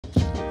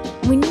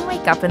When you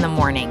wake up in the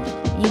morning,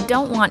 you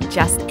don't want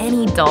just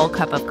any dull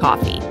cup of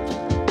coffee.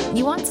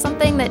 You want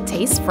something that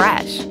tastes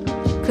fresh.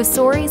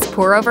 Cosori's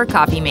pour-over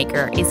coffee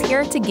maker is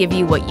here to give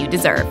you what you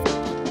deserve.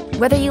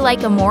 Whether you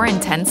like a more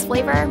intense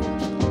flavor,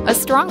 a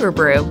stronger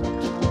brew,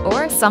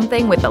 or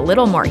something with a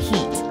little more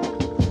heat,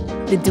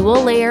 the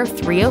dual-layer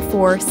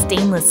 304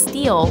 stainless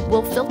steel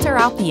will filter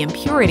out the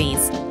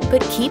impurities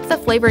but keep the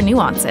flavor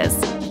nuances.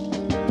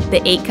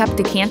 The 8-cup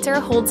decanter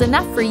holds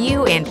enough for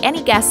you and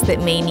any guest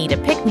that may need a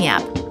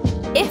pick-me-up,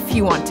 if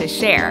you want to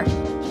share.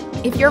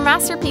 If your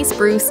masterpiece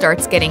brew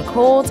starts getting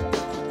cold,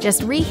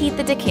 just reheat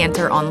the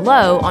decanter on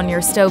low on your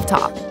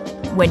stovetop.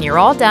 When you're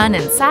all done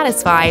and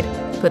satisfied,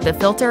 put the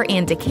filter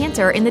and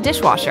decanter in the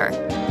dishwasher.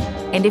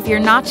 And if you're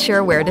not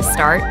sure where to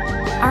start,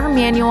 our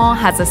manual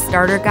has a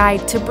starter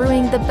guide to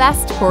brewing the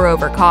best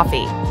pour-over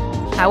coffee.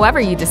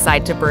 However you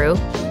decide to brew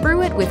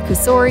it with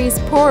Cosori's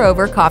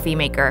pour-over coffee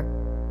maker.